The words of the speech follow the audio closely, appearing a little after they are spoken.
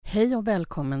Hej och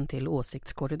välkommen till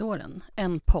Åsiktskorridoren,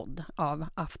 en podd av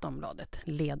Aftonbladet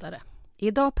Ledare.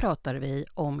 Idag pratar vi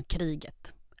om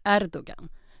kriget, Erdogan,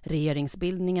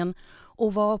 regeringsbildningen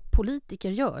och vad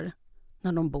politiker gör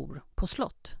när de bor på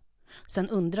slott. Sen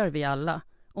undrar vi alla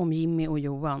om Jimmie och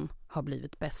Johan har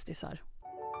blivit bästisar.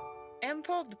 En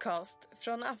podcast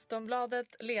från Aftonbladet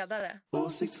Ledare.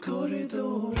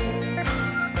 Åsiktskorridoren.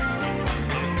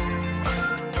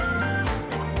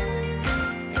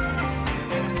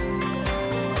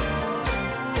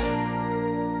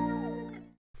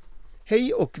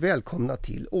 Hej och välkomna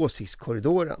till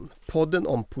Åsiktskorridoren, podden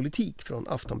om politik från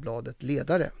Aftonbladet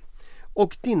Ledare.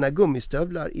 Och dina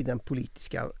gummistövlar i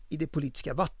de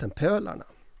politiska vattenpölarna.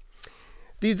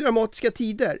 Det är dramatiska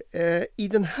tider. I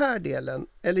den här delen,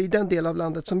 eller i den del av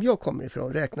landet som jag kommer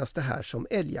ifrån, räknas det här som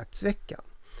älgjaktsveckan.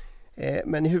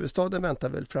 Men i huvudstaden väntar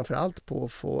väl framförallt på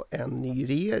att få en ny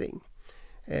regering.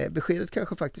 Beskedet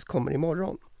kanske faktiskt kommer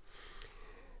imorgon.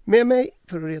 Med mig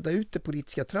för att reda ut det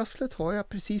politiska trasslet har jag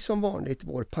precis som vanligt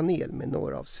vår panel med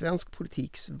några av svensk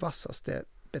politiks vassaste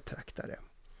betraktare.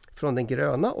 Från den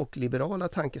gröna och liberala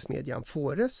tankesmedjan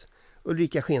Fores,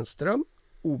 Ulrica Schenström,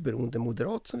 oberoende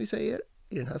moderat som vi säger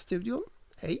i den här studion.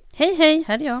 Hej! Hej, hej,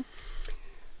 här är jag.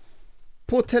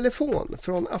 På telefon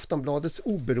från Aftonbladets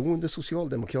oberoende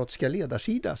socialdemokratiska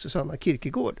ledarsida, Susanna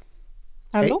Kierkegaard.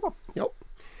 Hallå! Hej. Ja.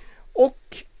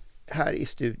 Och här i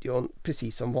studion,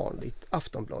 precis som vanligt,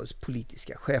 Aftonbladets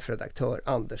politiska chefredaktör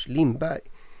Anders Lindberg.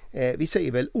 Vi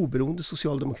säger väl oberoende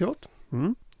socialdemokrat?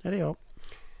 Det är jag.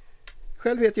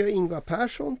 Själv heter jag Ingvar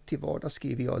Persson, till vardags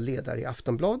skriver jag ledare i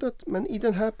Aftonbladet, men i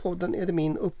den här podden är det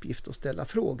min uppgift att ställa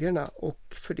frågorna och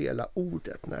fördela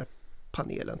ordet när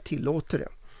panelen tillåter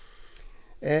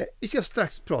det. Vi ska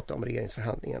strax prata om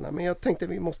regeringsförhandlingarna, men jag tänkte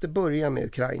att vi måste börja med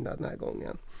Ukraina den här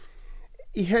gången.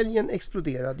 I helgen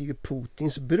exploderade ju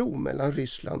Putins bro mellan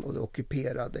Ryssland och det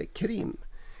ockuperade Krim.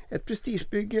 Ett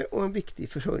prestigebygge och en viktig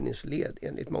försörjningsled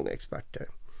enligt många experter.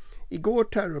 Igår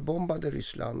terrorbombade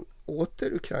Ryssland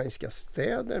åter ukrainska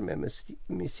städer med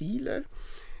missiler.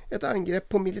 Ett angrepp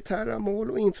på militära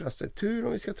mål och infrastruktur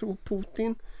om vi ska tro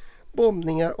Putin.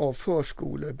 Bombningar av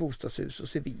förskolor, bostadshus och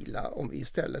civila om vi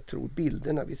istället tror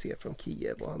bilderna vi ser från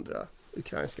Kiev och andra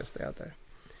ukrainska städer.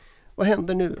 Vad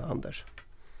händer nu, Anders?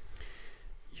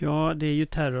 Ja, det är ju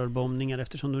terrorbombningar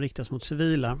eftersom de riktas mot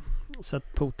civila. Så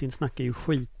att Putin snackar ju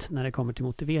skit när det kommer till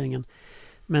motiveringen.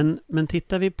 Men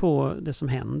tittar vi på det som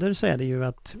händer så är det ju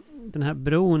att den här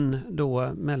bron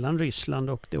då mellan Ryssland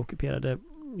och det ockuperade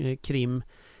Krim,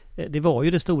 det var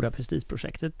ju det stora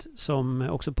prestigeprojektet som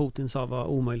också Putin sa var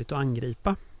omöjligt att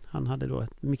angripa. Han hade då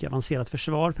ett mycket avancerat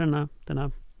försvar för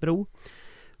denna bro.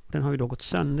 Den har ju då gått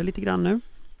sönder lite grann nu.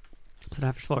 Så det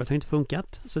här försvaret har inte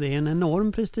funkat. Så det är en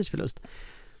enorm prestigeförlust.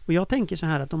 Och jag tänker så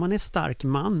här att om man är stark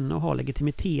man och har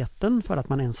legitimiteten för att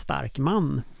man är en stark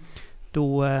man,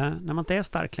 då när man inte är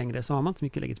stark längre så har man inte så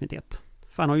mycket legitimitet.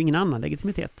 För han har ju ingen annan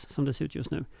legitimitet som det ser ut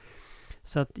just nu.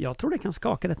 Så att jag tror det kan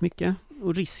skaka rätt mycket.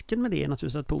 Och risken med det är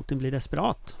naturligtvis att Putin blir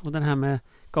desperat. Och den här med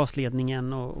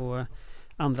gasledningen och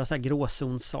andra så här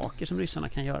gråzonssaker som ryssarna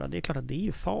kan göra, det är klart att det är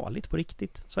ju farligt på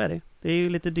riktigt. Så är det. Det är ju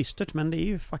lite dystert, men det är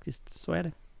ju faktiskt, så är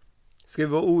det. Ska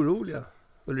vi vara oroliga,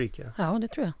 Ulrika? Ja, det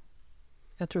tror jag.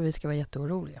 Jag tror vi ska vara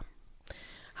jätteoroliga.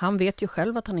 Han vet ju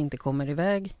själv att han inte kommer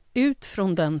iväg ut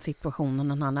från den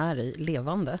situationen han är i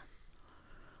levande.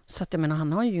 Så att jag menar,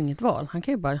 han har ju inget val.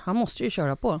 Han måste ju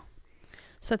köra på.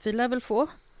 Så att vi lär väl få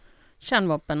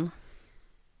kärnvapen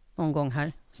någon gång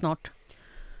här snart.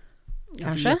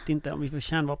 Kanske? Jag vet inte om vi får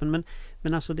kärnvapen,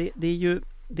 men alltså det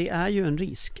är ju en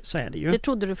risk, så är det ju. Det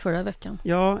trodde du förra veckan.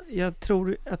 Ja, jag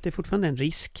tror att det fortfarande är en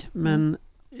risk, men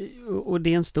och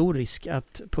det är en stor risk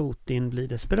att Putin blir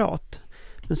desperat.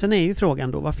 Men sen är ju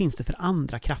frågan då, vad finns det för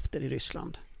andra krafter i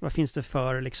Ryssland? Vad finns det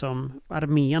för, liksom,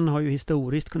 armén har ju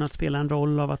historiskt kunnat spela en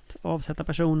roll av att avsätta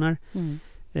personer.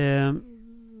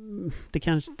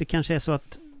 Det kanske är så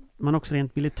att man också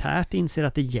rent militärt inser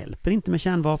att det hjälper inte med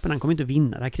kärnvapen. Han kommer inte att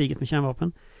vinna det här kriget med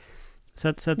kärnvapen. Så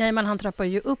att, nej, men han trappar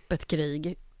ju upp ett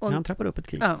krig. Och han trappar upp ett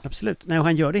krig, ja. Absolut. Nej, och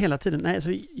han gör det hela tiden. Nej,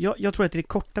 alltså, jag tror att i det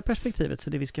korta perspektivet så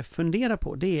det vi ska fundera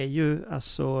på, det är ju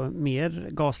alltså mer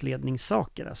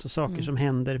gasledningssaker. Alltså saker som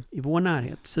händer i vår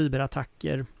närhet.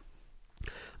 Cyberattacker,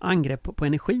 angrepp på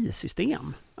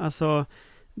energisystem. Alltså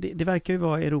det verkar ju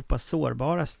vara Europas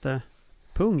sårbaraste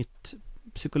punkt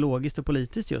psykologiskt och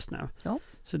politiskt just nu. Ja.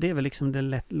 Så det är väl liksom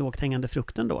den lågt hängande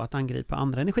frukten då, att angripa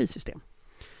andra energisystem.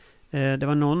 Det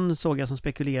var någon, såg jag, som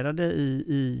spekulerade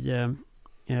i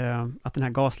att den här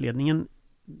gasledningen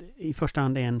i första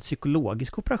hand är en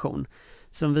psykologisk operation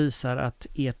som visar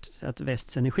att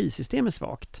västs energisystem är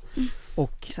svagt.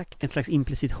 Och exakt. Ett slags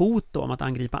implicit hot då om att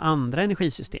angripa andra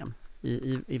energisystem.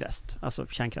 i väst. Alltså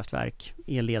kärnkraftverk,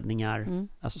 elledningar,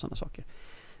 alltså sådana saker.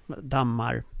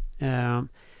 Dammar.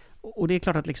 Och det är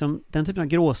klart att liksom, den typen av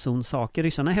gråzonsaker,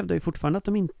 ryssarna hävdar ju fortfarande att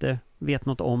de inte vet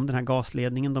något om den här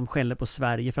gasledningen. De skäller på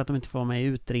Sverige för att de inte får vara med i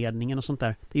utredningen och sånt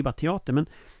där. Det är ju bara teater,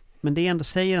 men det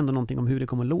säger ändå någonting om hur det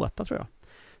kommer att låta, tror jag.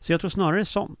 Så jag tror snarare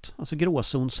sånt. Alltså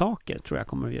gråzonsaker tror jag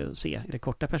kommer vi att se i det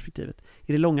korta perspektivet.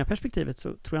 I det långa perspektivet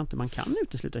så tror jag inte man kan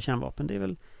utesluta kärnvapen. Det är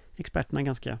väl experterna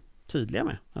ganska tydliga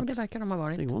med. Och det verkar de ha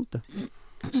varit. Det går inte.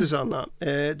 Susanna,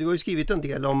 du har ju skrivit en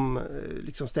del om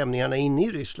liksom stämningarna inne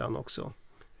i Ryssland också.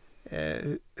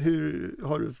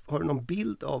 Har du någon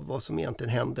bild av vad som egentligen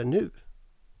händer nu?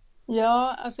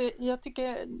 Ja, alltså jag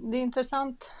tycker det är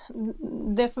intressant.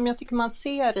 Det som jag tycker man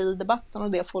ser i debatten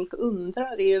och det folk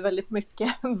undrar är ju väldigt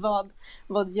mycket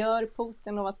vad gör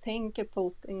Putin och vad tänker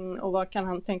Putin och vad kan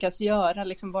han tänkas göra?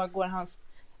 Liksom, var går hans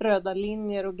röda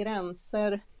linjer och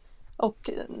gränser? Och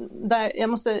där, jag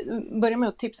måste börja med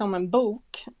att tipsa om en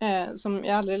bok som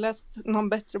jag aldrig läst någon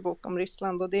bättre bok om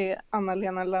Ryssland, och det är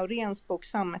Anna-Lena Lauréns bok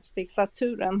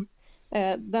Samhällsdiktaturen.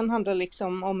 Den handlar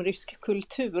liksom om rysk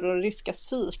kultur och ryska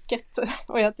psyket,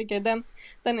 och jag tycker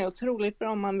den är otroligt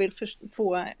bra om man vill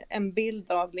få en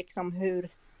bild av liksom hur,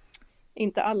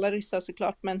 inte alla ryssar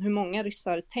såklart, men hur många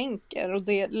ryssar tänker. Och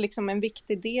det är liksom en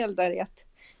viktig del där är att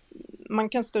man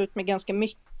kan stå ut med ganska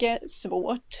mycket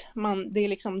svårt. Det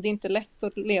är inte lätt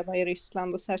att leva i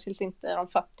Ryssland, och särskilt inte i de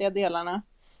fattiga delarna.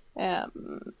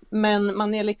 Men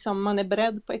man är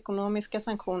beredd på ekonomiska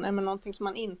sanktioner, men någonting som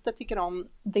man inte tycker om,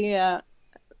 det är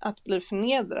att bli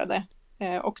förnedrade.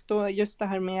 Och då just det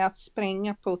här med att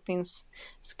spränga Putins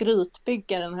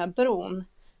skrytbygge, den här bron,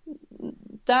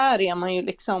 där är man ju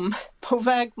liksom på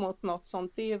väg mot något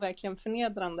sånt. Det är ju verkligen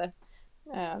förnedrande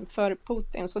för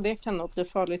Putin, så det kan nog bli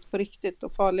farligt på riktigt,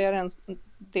 och farligare än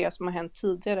det som har hänt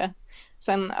tidigare.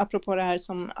 Sen apropå det här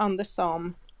som Anders sa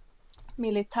om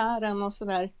militären och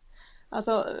sådär,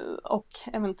 alltså, och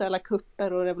eventuella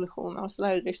kupper och revolutioner och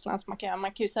sådär i Ryssland, så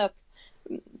man kan ju säga att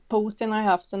Putin har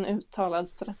haft en uttalad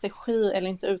strategi, eller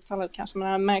inte uttalad kanske, men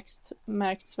det har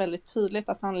märkts väldigt tydligt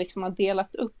att han liksom har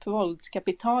delat upp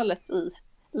våldskapitalet i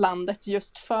landet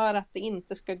just för att det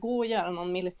inte ska gå att göra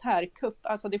någon militärkupp.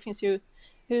 Alltså det finns ju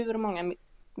hur många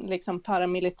liksom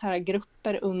paramilitära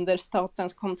grupper under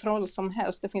statens kontroll som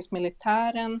helst. Det finns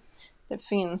militären, det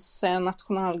finns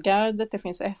nationalgardet, det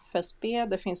finns FSB,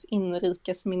 det finns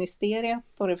inrikesministeriet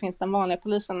och det finns den vanliga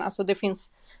polisen. Alltså det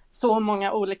finns så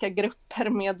många olika grupper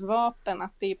med vapen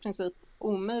att det är i princip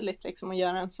omöjligt liksom att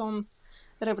göra en sån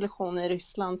revolution i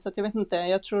Ryssland. Så att jag vet inte,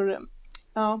 jag tror,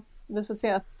 ja, vi får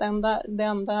se att det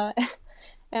enda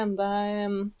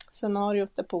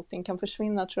scenariot där Putin kan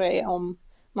försvinna, tror jag, är om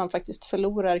man faktiskt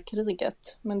förlorar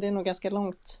kriget. Men det är nog ganska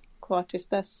långt kvar tills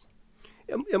dess.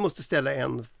 Jag måste ställa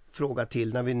en fråga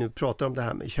till när vi nu pratar om det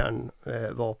här med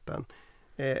kärnvapen.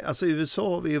 Alltså i USA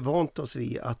har vi ju vant oss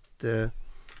vid att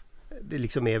det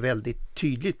liksom är väldigt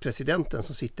tydligt presidenten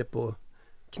som sitter på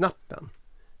knappen.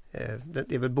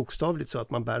 Det är väl bokstavligt så att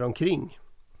man bär omkring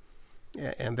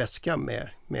en väska med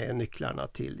nycklarna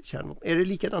till kärnvapen. Är det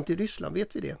likadant i Ryssland?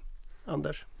 Vet vi det,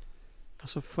 Anders?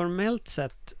 Alltså formellt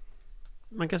sett,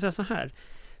 man kan säga så här.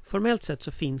 Formellt sett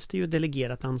så finns det ju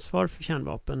delegerat ansvar för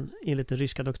kärnvapen enligt den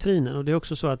ryska doktrinen. Och det är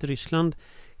också så att Ryssland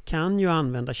kan ju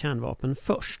använda kärnvapen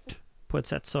först på ett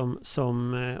sätt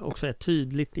som också är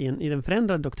tydligt i den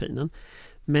förändrade doktrinen.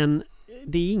 Men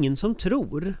det är ingen som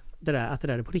tror att det där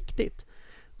är på riktigt.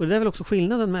 Och det är väl också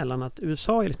skillnaden mellan att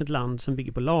USA är liksom ett land som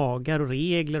bygger på lagar och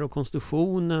regler och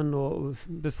konstitutionen och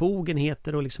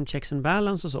befogenheter och liksom checks and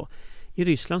balance och så. I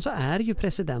Ryssland så är ju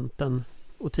presidenten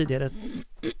och tidigare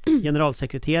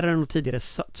generalsekreteraren och tidigare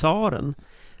tsaren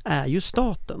är ju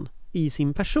staten i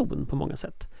sin person på många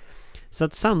sätt. Så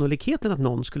att sannolikheten att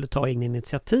någon skulle ta egna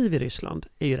initiativ i Ryssland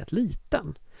är ju rätt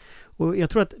liten. Och jag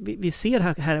tror att vi ser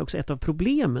här också ett av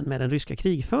problemen med den ryska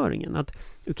krigföringen. Att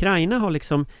Ukraina har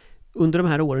liksom under de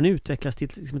här åren utvecklats till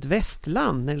liksom ett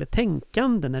västland när det gäller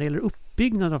tänkande, när det gäller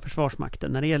uppbyggnad av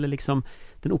försvarsmakten, när det gäller liksom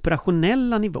den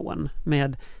operationella nivån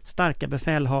med starka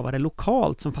befälhavare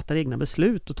lokalt som fattar egna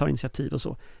beslut och tar initiativ och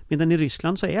så. Medan i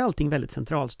Ryssland så är allting väldigt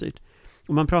centralstyrt.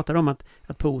 Och man pratar om att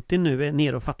Putin nu är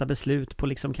nere och fattar beslut på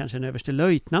liksom kanske en överste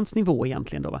löjtnantsnivå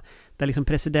egentligen då, va? Där liksom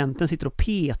presidenten sitter och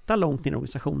petar långt ner i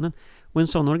organisationen. Och en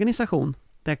sån organisation,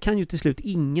 där kan ju till slut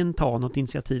ingen ta något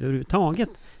initiativ överhuvudtaget.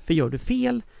 För gör du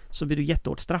fel så blir du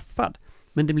jättehårt straffad.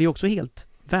 Men det blir också helt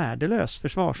värdelös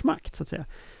försvarsmakt så att säga.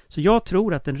 Så jag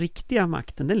tror att den riktiga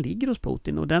makten, den ligger hos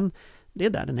Putin och det är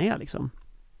där den är liksom.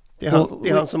 Det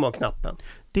är han som har knappen.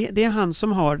 Det är han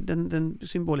som har den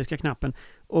symboliska knappen.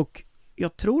 Och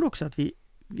jag tror också att vi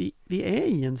är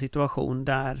i en situation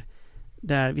där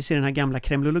där vi ser den här gamla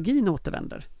kremlologin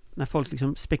återvänder. När folk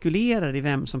liksom spekulerar i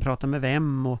vem som pratar med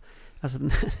vem och alltså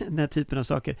den här typen av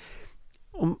saker.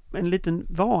 En liten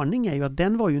varning är ju att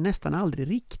den var ju nästan aldrig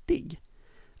riktig.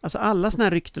 Alltså alla såna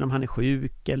här rykten om han är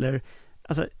sjuk eller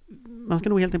alltså man ska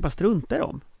nog helt enkelt bara strunta i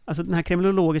dem. Alltså den här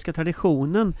kremlologiska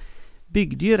traditionen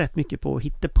byggde ju rätt mycket på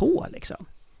hittepå liksom.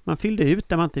 Man fyllde ut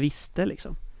där man inte visste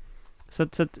liksom. Så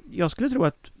att jag skulle tro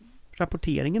att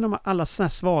rapporteringen om alla såna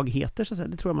här svagheter så att säga,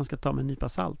 det tror jag man ska ta med en nypa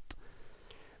salt.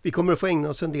 Vi kommer att få ägna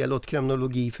oss en del åt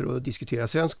kremnologi för att diskutera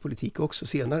svensk politik också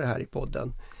senare här i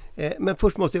podden. Men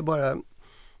först måste jag bara,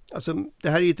 alltså det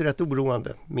här är ju ett rätt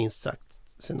oroande minst sagt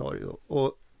scenario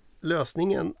och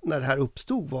lösningen när det här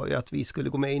uppstod var ju att vi skulle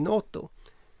gå med i NATO.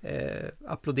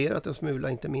 Applåderat en smula,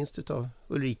 inte minst utav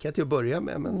Ulrica till att börja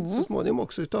med, men så småningom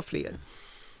också utav fler.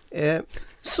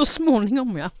 Så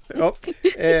småningom, ja. Ja.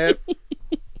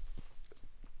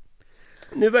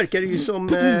 Nu verkar det ju som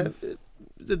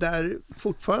det där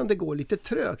fortfarande går lite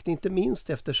trögt, inte minst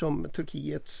eftersom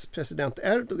Turkiets president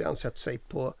Erdogan sätter sig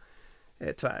på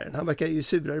tvären. Han verkar ju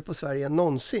surare på Sverige än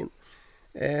någonsin.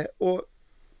 Och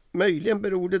möjligen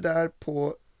beror det där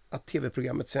på att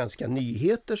tv-programmet Svenska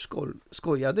nyheter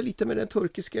skojade lite med den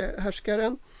turkiska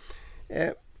härskaren.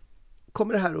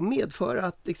 Kommer det här att medföra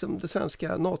att liksom, det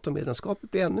svenska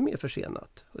NATO-medlemskapet blir ännu mer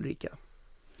försenat, Ulrika?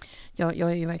 Ja,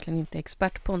 jag är ju verkligen inte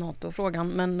expert på NATO-frågan,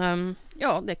 men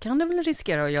ja, det kan det väl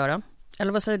riskera att göra.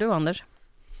 Eller vad säger du, Anders?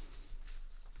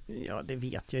 Ja, det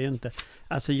vet jag ju inte.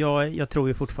 Alltså jag tror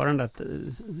ju fortfarande att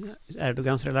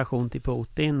Erdogans relation till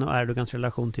Putin och Erdogans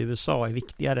relation till USA är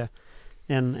viktigare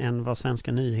än vad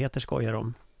Svenska nyheter skojar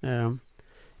om.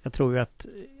 Jag tror ju att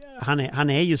han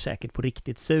är ju säkert på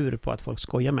riktigt sur på att folk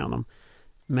skojar med honom.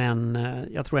 Men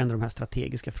jag tror ändå de här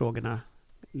strategiska frågorna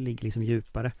ligger liksom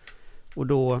djupare. Och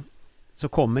då så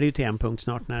kommer det ju till en punkt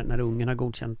snart när Ungern har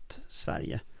godkänt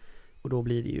Sverige. Och då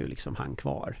blir det ju liksom han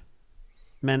kvar.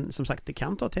 Men som sagt, det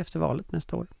kan ta till efter valet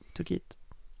nästa år, Turkiet.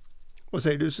 Vad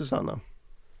säger du, Susanna?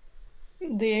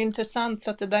 Det är intressant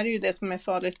för att det där är ju det som är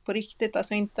farligt på riktigt.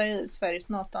 Alltså inte i Sveriges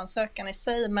NATO-ansökan i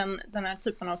sig, men den här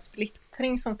typen av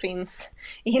splittring som finns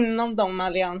inom de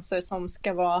allianser som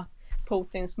ska vara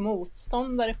Putins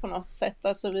motståndare på något sätt.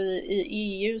 Alltså i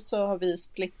EU så har vi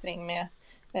splittring med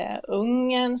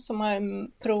Ungern som har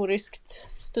proryskt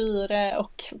styre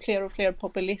och fler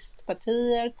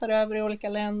populistpartier tar över i olika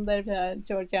länder. Vi har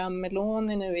Giorgia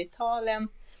Meloni nu i Italien.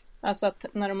 Alltså att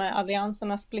när de här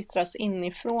allianserna splittras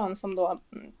inifrån som då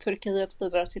Turkiet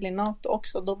bidrar till i NATO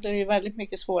också, då blir det ju väldigt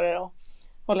mycket svårare att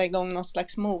hålla igång någon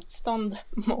slags motstånd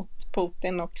mot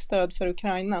Putin och stöd för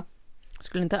Ukraina.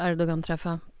 Skulle inte Erdogan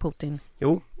träffa Putin?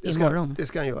 Jo, det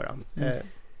ska han göra.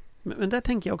 Men där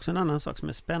tänker jag också en annan sak som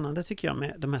är spännande tycker jag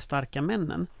med de här starka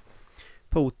männen.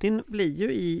 Putin blir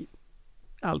ju i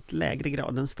allt lägre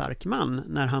grad en stark man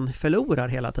när han förlorar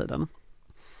hela tiden.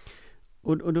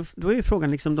 Och då är ju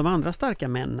frågan liksom de andra starka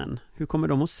männen, hur kommer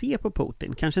de att se på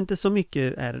Putin? Kanske inte så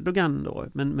mycket Erdogan då,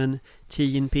 men Xi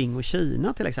Jinping och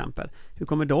Kina till exempel. Hur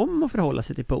kommer de att förhålla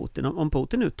sig till Putin? Om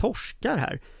Putin nu torskar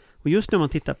här, och just när man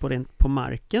tittar på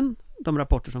marken, de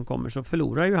rapporter som kommer, så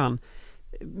förlorar ju han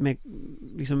med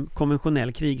liksom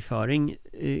konventionell krigföring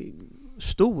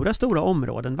stora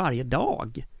områden varje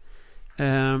dag.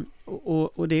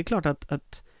 Och det är klart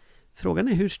att frågan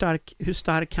är hur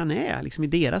stark han är liksom i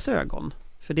deras ögon.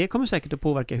 För det kommer säkert att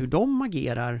påverka hur de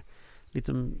agerar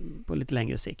liksom, på lite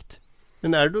längre sikt.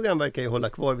 Men Erdogan verkar ju hålla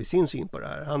kvar vid sin syn på det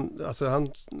här.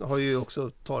 Han har ju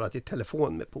också talat i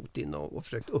telefon med Putin och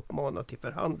försökt uppmana till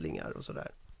förhandlingar och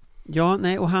sådär. Ja,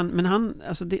 nej, men han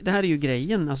alltså det här är ju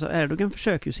grejen. Alltså Erdogan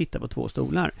försöker ju sitta på två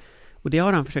stolar. Och det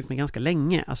har han försökt med ganska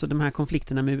länge. Alltså de här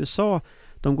konflikterna med USA,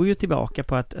 de går ju tillbaka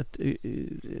på att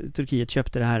Turkiet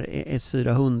köpte det här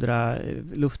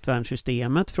S-400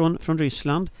 luftvärnssystemet från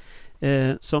Ryssland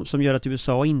som gör att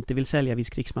USA inte vill sälja viss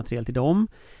krigsmateriel till dem.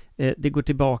 Det går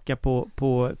tillbaka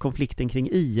på konflikten kring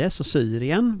IS och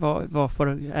Syrien. Vad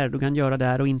får Erdogan göra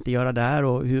där och inte göra där,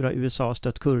 och hur har USA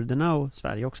stött kurderna och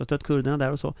Sverige också stött kurderna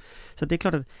där och så. Så det är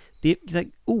klart att det är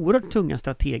oerhört tunga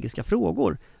strategiska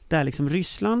frågor där liksom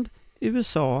Ryssland,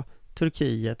 USA,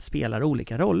 Turkiet spelar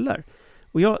olika roller.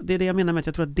 Och det är det jag menar med att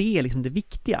jag tror att det är liksom det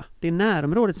viktiga. Det är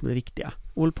närområdet som är det viktiga.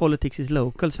 All politics is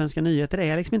local. Svenska nyheter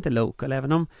är liksom inte local,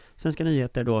 även om Svenska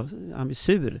nyheter då är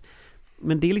sur.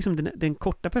 Men det är liksom den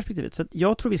korta perspektivet. Så att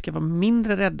jag tror vi ska vara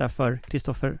mindre rädda för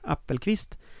Kristoffer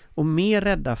Appelqvist och mer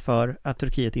rädda för att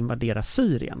Turkiet invaderar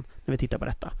Syrien när vi tittar på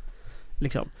detta.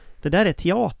 Liksom. Det där är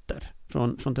teater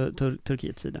från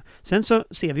Turkiets sida. Sen så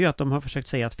ser vi ju att de har försökt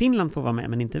säga att Finland får vara med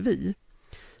men inte vi.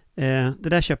 Det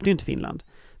där köpte ju inte Finland.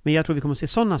 Men jag tror vi kommer att se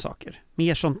sådana saker.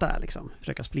 Mer sånt där liksom.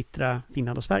 Försöka splittra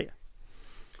Finland och Sverige.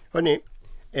 Hörrni,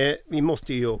 Vi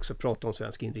måste ju också prata om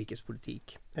svensk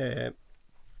inrikespolitik.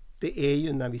 Det är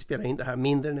ju när vi spelar in det här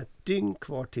mindre än ett dygn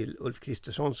kvar till Ulf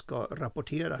Kristersson ska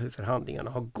rapportera hur förhandlingarna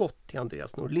har gått till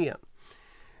Andreas Norlén.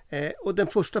 Och den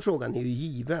första frågan är ju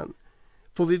given.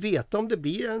 Får vi veta om det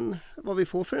blir vad vi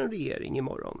får för en regering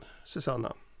imorgon,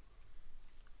 Susanna?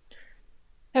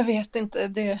 Jag vet inte,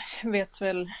 det vet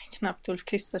väl knappt Ulf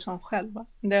Kristersson själva.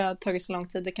 Det har tagit så lång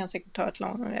tid, det kan säkert ta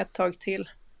ett tag till.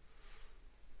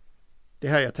 Det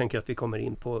här jag tänker att vi kommer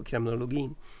in på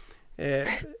kriminologin.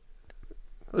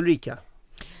 Ulrica?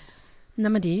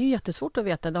 Nej, men det är ju jättesvårt att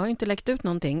veta. Det har ju inte läckt ut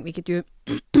någonting, vilket ju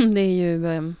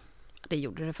det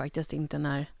gjorde det faktiskt inte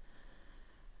när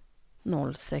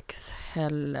 06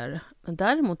 heller.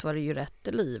 Däremot var det ju rätt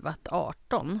livat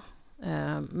 18.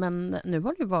 Men nu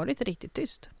har det varit riktigt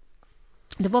tyst.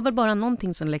 Det var väl bara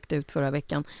någonting som läckte ut förra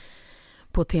veckan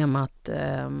på temat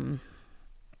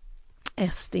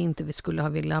SD inte vi skulle ha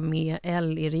velat ha med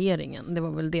L i regeringen. Det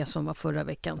var väl det som var förra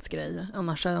veckans grej.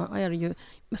 Annars är det ju...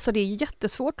 Så det är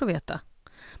jättesvårt att veta.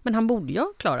 Men han borde ju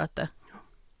ha klarat det.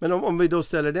 Men om vi då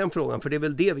ställer den frågan, för det är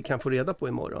väl det vi kan få reda på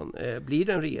imorgon. Blir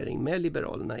det en regering med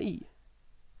Liberalerna i?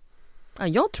 Ja,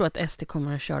 jag tror att SD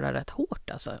kommer att köra rätt hårt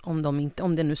alltså,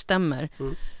 om det nu stämmer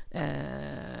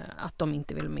att de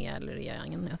inte vill med eller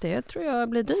regeringen. Det tror jag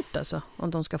blir dyrt alltså,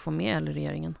 om de ska få med eller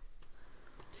regeringen.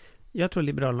 Jag tror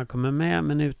Liberalerna kommer med,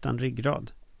 men utan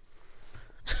ryggrad.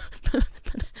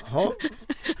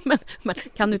 men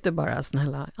kan du inte bara,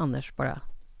 snälla Anders, bara...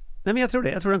 Nej, men jag tror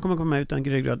det. Jag tror den kommer komma med utan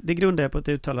ryggrad. Det grundar jag på ett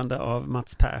uttalande av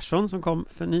Mats Persson som kom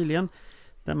för nyligen.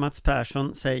 Där Mats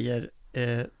Persson säger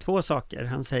 2 saker.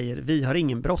 Han säger, vi har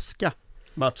ingen brådska.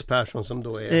 Mats Persson som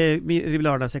då är...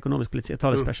 Liberalernas ekonomisk-politiska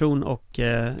talesperson och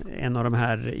en av de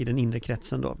här i den inre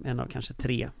kretsen då. En av kanske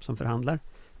 3 som förhandlar,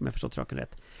 om jag förstått saken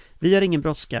rätt. Vi har ingen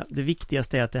brådska. Det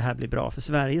viktigaste är att det här blir bra för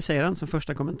Sverige, säger han som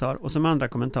första kommentar. Och som andra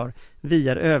kommentar, vi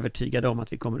är övertygade om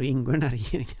att vi kommer att ingå i den här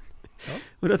regeringen. Ja.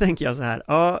 Och då tänker jag så här,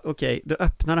 okej, då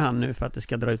öppnar han nu för att det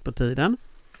ska dra ut på tiden.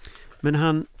 Men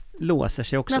han låser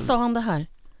sig också. När sa han det här?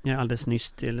 Ja, alldeles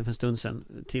nyss för en stund sedan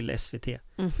till SVT.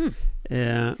 Mm-hmm.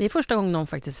 Det är första gången någon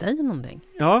faktiskt säger någonting.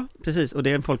 Ja, precis. Och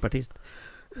det är en folkpartist.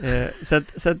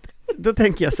 Så att då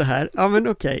tänker jag så här, ja men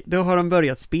okej, då har de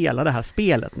börjat spela det här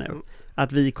spelet nu.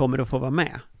 Att vi kommer att få vara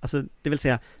med. Alltså, det vill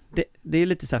säga, det är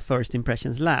lite så här first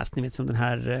impressions last. Ni vet som den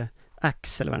här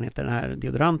Axe, eller vad den heter, den här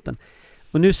deodoranten.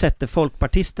 Och nu sätter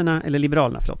folkpartisterna, eller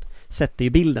liberalerna, sätter ju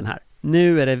bilden här.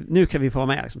 Nu kan vi få vara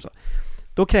med, liksom så.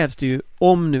 Då krävs det ju,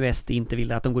 om nu SD inte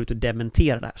vill att de går ut och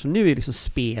dementerar det här. Så nu är liksom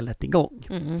spelet igång.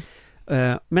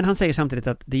 Men han säger samtidigt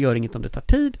att det gör inget om det tar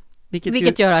tid.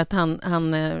 Vilket gör att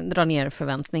han drar ner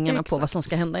förväntningarna på vad som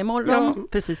ska hända imorgon. Ja,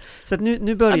 precis. Så att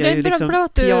nu börjar ju liksom bra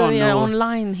att du är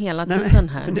online hela tiden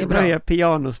här. Det börjar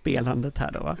pianospelandet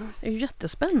här då, va? Det är ju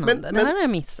jättespännande. Det här har jag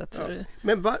missat. Ja.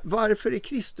 Men varför är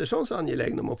Kristersson så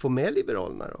angelägen om att få med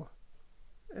Liberalerna då?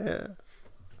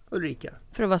 Ulrika?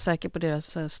 För att vara säker på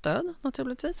deras stöd,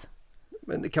 naturligtvis.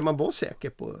 Men kan man vara säker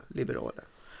på liberaler?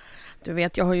 Du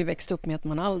vet, jag har ju växt upp med att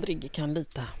man aldrig kan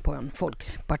lita på en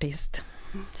folkpartist.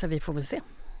 Så vi får väl se.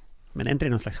 Men är inte det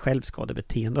någon slags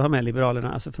självskadebeteende att ha med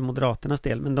Liberalerna, alltså för Moderaternas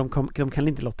del? Men de kan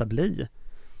inte låta bli.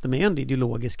 De är ju ändå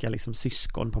ideologiska liksom,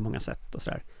 syskon på många sätt och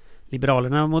sådär.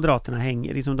 Liberalerna och Moderaterna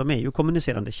hänger, liksom, de är ju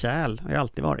kommunicerande kärl, har ju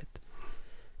alltid varit.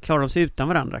 Klarar de sig utan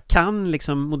varandra? Kan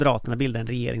liksom Moderaterna bilda en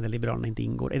regering där Liberalerna inte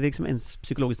ingår? Är det liksom ens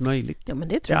psykologiskt möjligt? Ja, men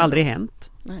det har aldrig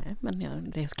hänt. Nej, men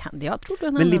jag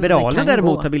tror men Liberalerna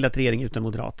däremot har bildat regering utan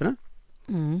Moderaterna.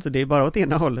 Så det är bara åt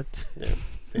ena hållet.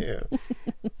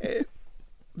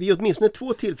 Vid åtminstone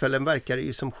 2 tillfällen verkar det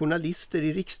ju som journalister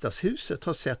i riksdagshuset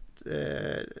har sett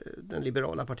den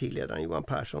liberala partiledaren Johan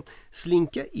Persson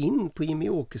slinka in på Jimmie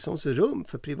Åkessons rum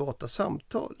för privata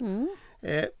samtal.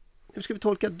 Hur ska vi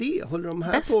tolka det? Håller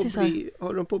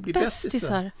de på att bli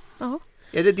bästisar? Ja.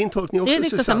 Är det din tolkning också, det är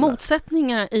liksom Susanna?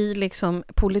 Motsättningar i liksom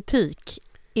politik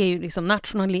är ju liksom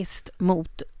nationalist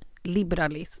mot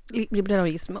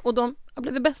liberalism. Och de har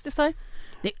blivit bästisar.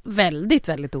 Det är väldigt,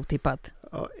 väldigt otippat.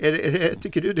 Ja,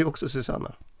 tycker du det också,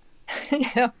 Susanna?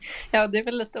 Ja, det är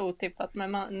väl lite otippat.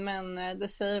 Men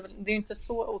det är ju inte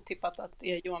så otippat att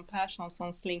det är Johan Persson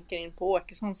som slinker in på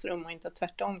Åkessons rum och inte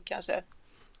tvärtom kanske.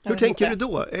 Hur tänker du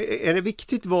då? Är det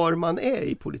viktigt var man är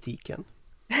i politiken?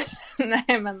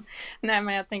 nej,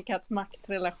 men jag tänker att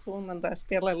maktrelationen där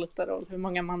spelar lite roll. Hur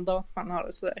många mandat man har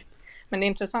och sådär. Men det är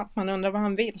intressant. Man undrar vad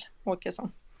han vill,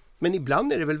 Åkesson. Men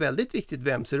ibland är det väl väldigt viktigt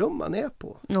vems rum man är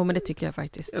på. Jo, men det tycker jag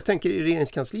faktiskt. Jag tänker i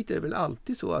regeringskansliet är det väl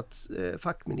alltid så att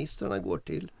fackministrarna går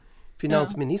till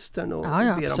finansministern och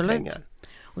ber om pengar.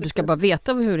 Och du ska bara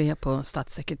veta hur det är på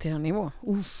statssekreterarnivå.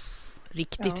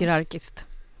 Riktigt hierarkiskt.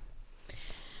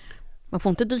 Man får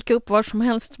inte dyka upp var som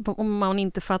helst om man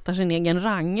inte fattar sin egen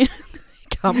rang.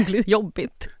 Det kan bli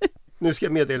jobbigt. Nu ska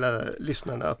jag meddela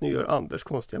lyssnarna att nu gör Anders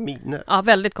konstiga miner. Ja,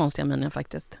 väldigt konstiga miner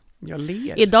faktiskt. Jag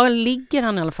ler. Idag ligger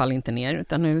han i alla fall inte ner,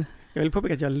 utan nu... Jag vill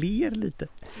påpeka att jag ler lite.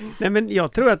 Nej, men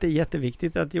jag tror att det är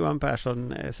jätteviktigt att Johan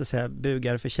Persson så att säga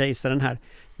bugar för kejsaren här.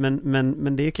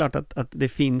 Men det är klart att det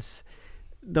finns...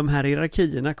 De här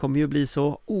hierarkierna kommer ju bli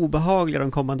så obehagliga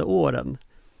de kommande åren.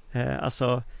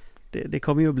 Alltså, det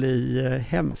kommer ju att bli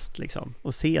hemskt liksom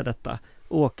att se detta.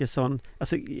 Åkesson,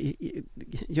 alltså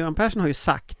Johan Persson har ju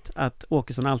sagt att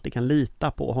Åkesson alltid kan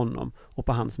lita på honom och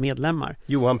på hans medlemmar.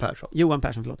 Johan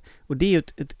Persson, förlåt. Och det är ju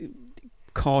ett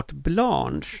carte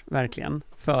blanche verkligen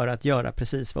för att göra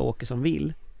precis vad Åkesson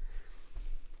vill.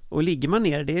 Och ligger man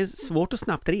ner, det är svårt att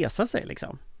snabbt resa sig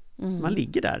liksom. Man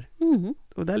ligger där.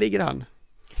 Och där ligger han.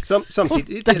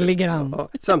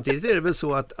 Samtidigt är det väl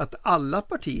så att alla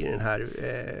partier i den här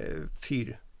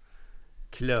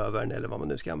fyrklövern, eller vad man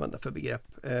nu ska använda för begrepp,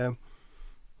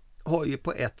 har ju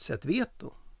på ett sätt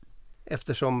veto.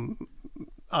 Eftersom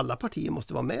alla partier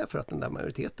måste vara med för att den där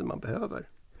majoriteten man behöver.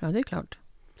 Ja, det är klart.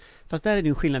 Fast där är det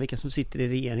en skillnad vilka som sitter i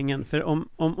regeringen. För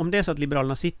om det är så att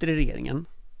Liberalerna sitter i regeringen,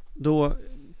 då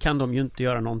kan de ju inte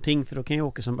göra någonting. För då kan ju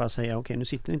Åkesson bara säga, okej, nu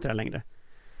sitter ni inte där längre.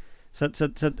 Så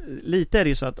att lite är det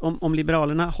ju så att om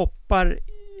Liberalerna hoppar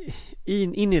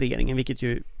in i regeringen, vilket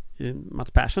ju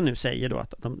Mats Persson nu säger då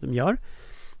att de gör.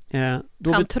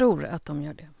 Han tror att de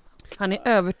gör det. Han är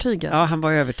övertygad. Ja, han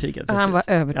var övertygad. Ja, han var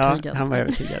övertygad. Ja, han var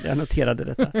övertygad. Jag noterade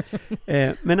detta.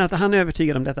 Men att han är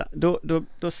övertygad om detta,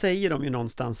 då säger de ju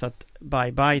någonstans att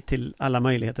bye till alla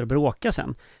möjligheter att bråka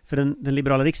sen. För den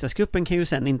liberala riksdagsgruppen kan ju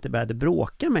sen inte börja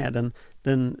bråka med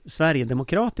den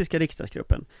Sverigedemokratiska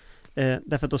riksdagsgruppen.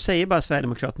 Därför att då säger bara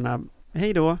Sverigedemokraterna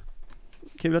hej då,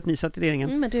 kul att ni satt i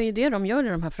regeringen. Men det är ju det de gör i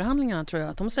de här förhandlingarna, tror jag.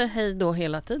 Att de säger hej då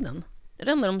hela tiden. Det är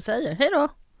det enda de säger, hej då.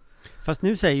 Fast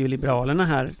nu säger ju Liberalerna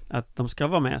här att de ska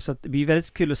vara med, så att det blir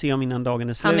väldigt kul att se om innan dagen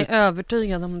är slut. Han är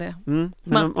övertygad om det.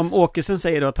 Men om Åkesson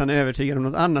säger då att han är övertygad om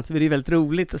något annat, så blir det väldigt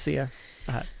roligt att se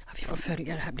det här. Ja, vi får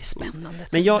följa det här, blir spännande.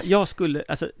 Men jag skulle,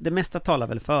 alltså det mesta talar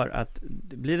väl för att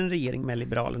det blir en regering med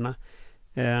Liberalerna.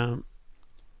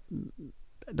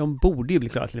 De borde ju bli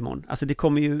klara till imorgon. Alltså det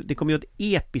kommer ju ett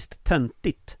episkt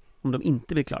töntigt om de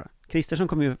inte blir klara. Kristersson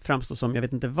kommer ju framstå som, jag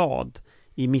vet inte vad,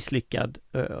 i misslyckad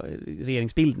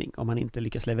regeringsbildning om han inte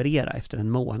lyckas leverera efter en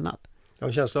månad. Jag har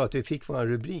en känsla av att vi fick vår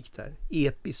rubrik där.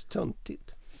 Episkt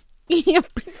töntigt.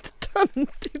 Episkt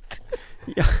töntigt.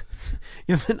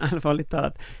 Ja, men allvarligt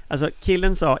talat. Alltså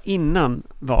killen sa innan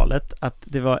valet att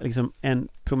det var liksom en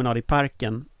promenad i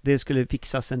parken. Det skulle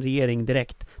fixas en regering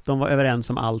direkt. De var överens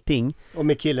om allting. Och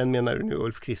med killen menar du nu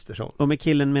Ulf Kristersson? Och med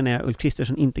killen menar jag Ulf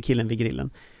Kristersson, inte killen vid grillen.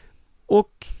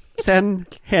 Och sen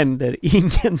händer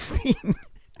ingenting.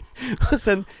 Och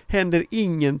sen händer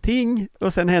ingenting.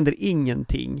 Och sen händer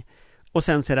ingenting. Och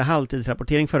sen så är det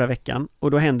halvtidsrapportering förra veckan.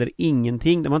 Och då händer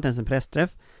ingenting. De har inte ens en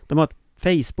pressträff. De har ett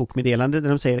Facebook-meddelande där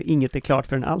de säger inget är klart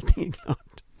förrän allting är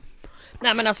klart.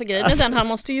 Nej, men alltså grejen är den, han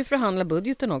måste ju förhandla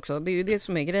budgeten också. Det är ju det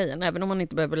som är grejen. Även om man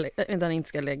inte den inte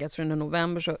ska läggas förrän i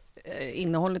november, så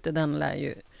innehållet i den lär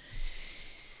ju...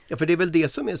 Ja, för det är väl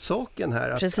det som är saken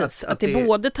här. Precis, att det är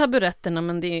både taburetterna,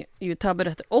 men det är ju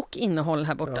taburetter och innehåll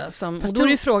här borta. Ja. Och då är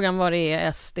ju frågan vad det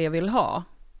är SD vill ha.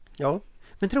 Ja.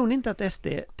 Men tror ni inte att SD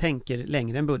tänker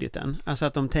längre än budgeten? Alltså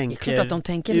att de tänker... Det är klart att de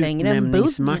tänker längre än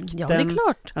budgeten. Ja, det är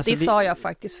klart. Alltså det sa jag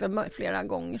faktiskt för flera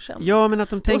gånger sedan. Ja, men att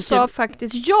de tänker... Då sa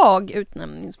faktiskt jag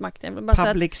utnämningsmakten.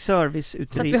 Public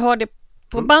service-utredning. Så att vi har det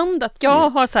på band att jag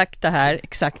har sagt det här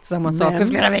exakt samma sak för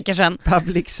flera veckor sedan.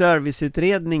 Public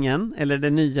service-utredningen, eller det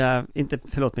nya...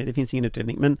 det finns ingen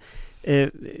utredning, men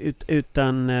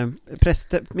utan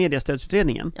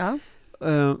mediastödsutredningen. Ja.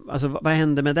 Alltså vad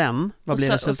händer med den? Vad blir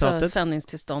resultatet? Och så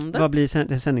sändningstillståndet. Vad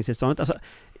blir sändningstillståndet? Alltså,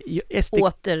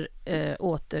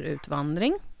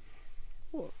 återutvandring.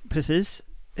 Precis.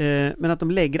 Men att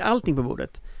de lägger allting på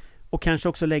bordet. Och kanske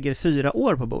också lägger 4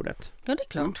 år på bordet. Ja, det är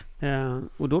klart.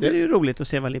 Och då blir det ju roligt att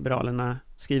se vad Liberalerna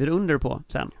skriver under på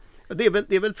sen. Det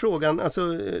är väl frågan,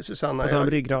 alltså Susanna.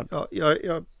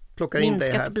 Jag plockar in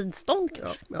dig här. Minskat bistånd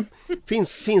kanske. Ja.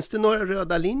 Finns det några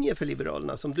röda linjer för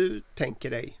Liberalerna som du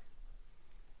tänker dig?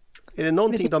 Är det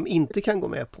någonting de inte kan gå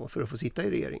med på för att få sitta i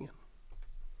regeringen?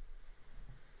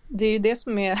 Det är ju det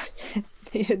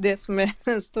som är,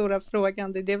 den stora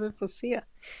frågan. Det är det vi får se.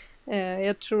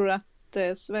 Jag tror att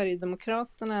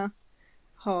Sverigedemokraterna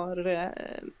har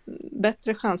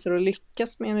bättre chanser att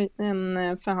lyckas med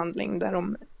en förhandling där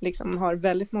de liksom har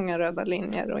väldigt många röda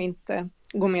linjer och inte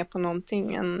går med på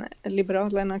någonting.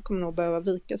 Liberalerna kommer nog behöva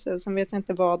vika sig. Sen vet jag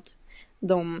inte vad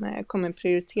de kommer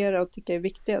prioritera och tycka är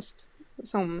viktigast.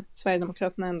 som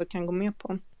Sverigedemokraterna ändå kan gå med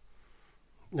på.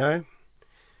 Nej,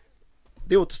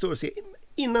 det återstår att se.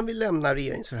 Innan vi lämnar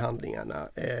regeringsförhandlingarna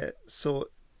så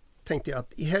tänkte jag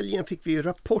att i helgen fick vi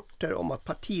rapporter om att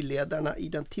partiledarna i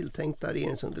den tilltänkta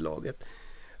regeringsunderlaget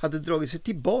hade dragit sig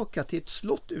tillbaka till ett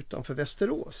slott utanför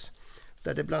Västerås.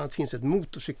 Där det bland annat finns ett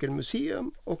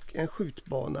motorcykelmuseum och en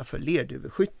skjutbana för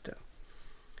lerduveskytte.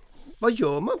 Vad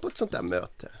gör man på ett sånt där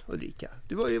möte, Ulrica?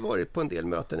 Du har ju varit på en del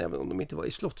möten även om de inte var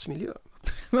i slottsmiljö.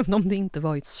 Men om det inte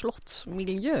var i ett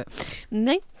slottsmiljö?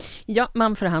 Nej, ja,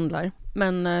 man förhandlar.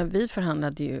 Men vi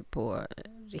förhandlade ju på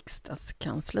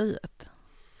riksdagskansliet.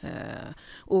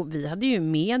 Och vi hade ju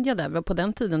media där. På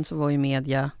den tiden så var ju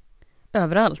media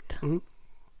överallt. Mm.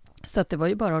 Så att det var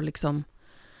ju bara att liksom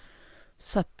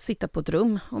sitta på ett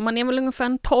rum. Och man är väl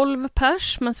ungefär 12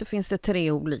 pers, men så finns det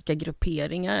 3 olika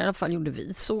grupperingar. I alla fall gjorde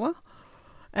vi så.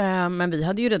 Men vi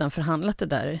hade ju redan förhandlat det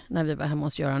där när vi var hemma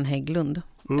hos Göran Hägglund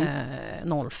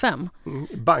 05.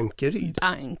 Bankeryd.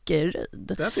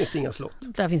 Där finns det inga slott.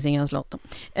 Där finns inga slott.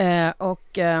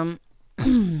 Och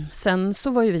sen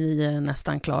så var ju vi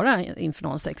nästan klara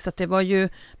inför 06. Så att det var ju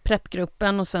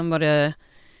preppgruppen och sen var det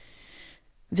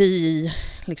vi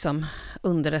liksom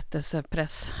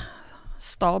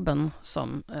underrättelsepressstaben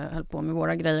som höll på med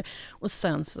våra grejer. Och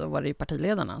sen så var det ju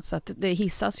partiledarna. Så att det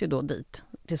hissas ju då dit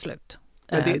till slut.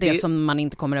 Det som man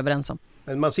inte kommer överens om.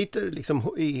 Men man sitter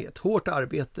liksom i ett hårt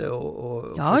arbete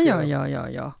och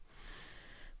Ja.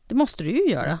 Det måste du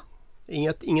ju göra.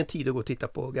 Ingen tid att gå och titta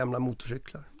på gamla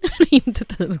motorcyklar. Inte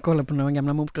tid att kolla på några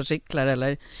gamla motorcyklar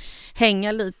eller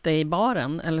hänga lite i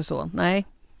baren eller så. Nej,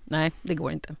 det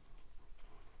går inte.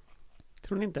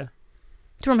 Tror ni inte?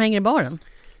 Tror de hänger i baren?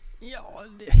 Ja,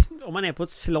 om man är på ett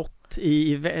slott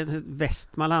i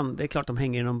Västmanland, det är klart de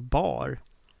hänger i någon bar.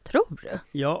 Tror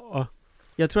du? Ja.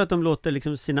 Jag tror att de låter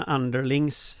liksom sina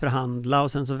underlings förhandla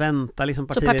och sen så väntar liksom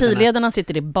partiledarna. Så partiledarna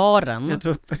sitter i baren? Jag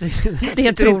tror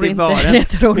det tror inte baren. Jag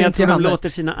tror de låter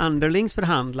sina underlings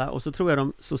förhandla och så tror jag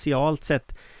de socialt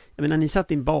sett. Jag menar, ni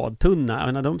satt i en badtunna. Jag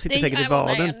menar, de sitter säkert i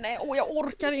baden. Nej, jag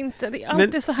orkar inte. Det är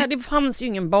alltid så här. Det fanns ju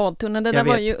ingen badtunna. Det där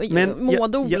var ju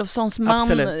Maud Olofssons man.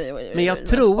 Absolut. Men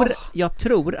jag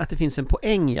tror att det finns en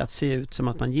poäng i att se ut som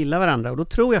att man gillar varandra. Och då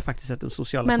tror jag faktiskt att de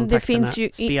sociala kontakterna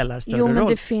spelar större roll. Men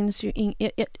det finns ju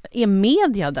är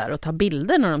media där och tar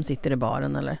bilder när de sitter i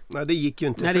baren, eller? Nej, det gick ju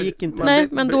inte. Nej,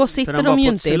 men då sitter de ju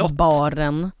inte i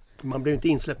baren. Man blev inte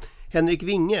insläppt. Henrik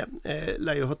Winge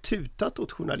lär ju ha tutat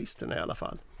åt journalisterna i alla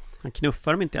fall. Han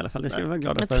knuffar dem inte i alla fall, det ska vi vara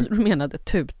glada för. Jag tror du menade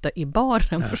tuta i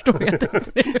baren, förstår jag det.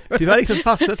 Du har liksom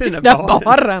fastnat i den där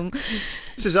baren.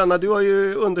 Susanna, du har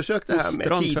ju undersökt det här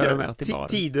med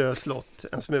Tidö slott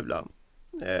en smula.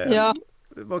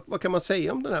 Vad kan man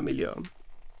säga om den här miljön?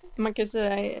 Man kan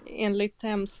säga, enligt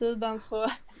hemsidan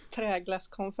så präglas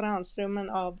konferensrummen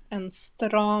av en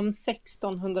stram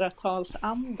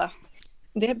 1600-talsanda.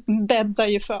 Det bäddar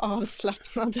ju för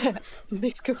avslappnade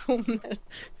diskussioner.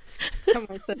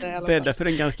 Bäddar för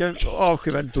en ganska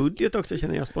avskyvärd budget också,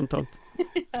 känner jag spontant.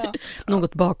 Ja.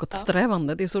 Något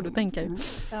bakåtsträvande, det är så du tänker.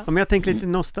 Ja, men jag tänker lite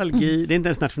nostalgi. Det är inte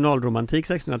ens nationalromantik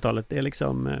 1600-talet, det är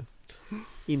liksom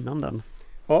innan den.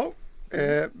 Ja,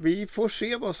 vi får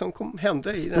se vad som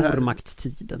hände i den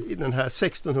här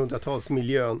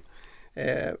 1600-talsmiljön.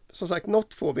 Som sagt,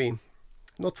 något får vi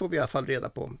i alla fall reda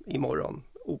på imorgon.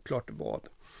 Oklart vad.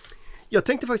 Jag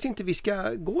tänkte faktiskt inte vi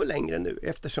ska gå längre nu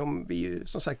eftersom vi ju,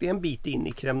 som sagt, är en bit in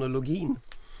i kriminologin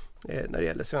när det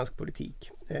gäller svensk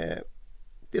politik.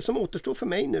 Det som återstår för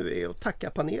mig nu är att tacka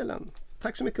panelen.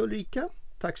 Tack så mycket Ulrica,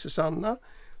 tack Susanna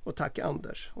och tack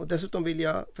Anders. Och dessutom vill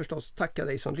jag förstås tacka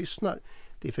dig som lyssnar.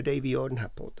 Det är för dig vi gör den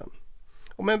här podden.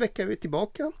 Om en vecka är vi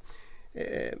tillbaka.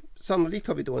 Sannolikt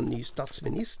har vi då en ny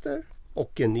statsminister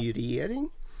och en ny regering.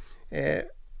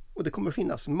 Och det kommer att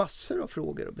finnas massor av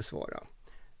frågor att besvara.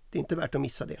 Det är inte värt att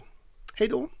missa det. Hej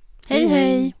då! Hej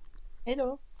hej! Hej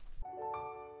då!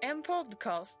 En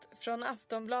podcast från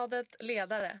Aftonbladet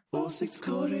Ledare.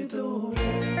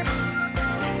 Åsiktskorridoren.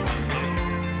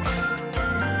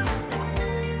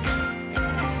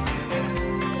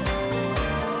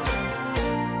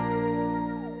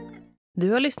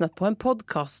 Du har lyssnat på en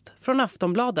podcast från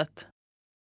Aftonbladet.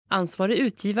 Ansvarig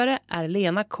utgivare är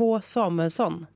Lena K. Samuelsson.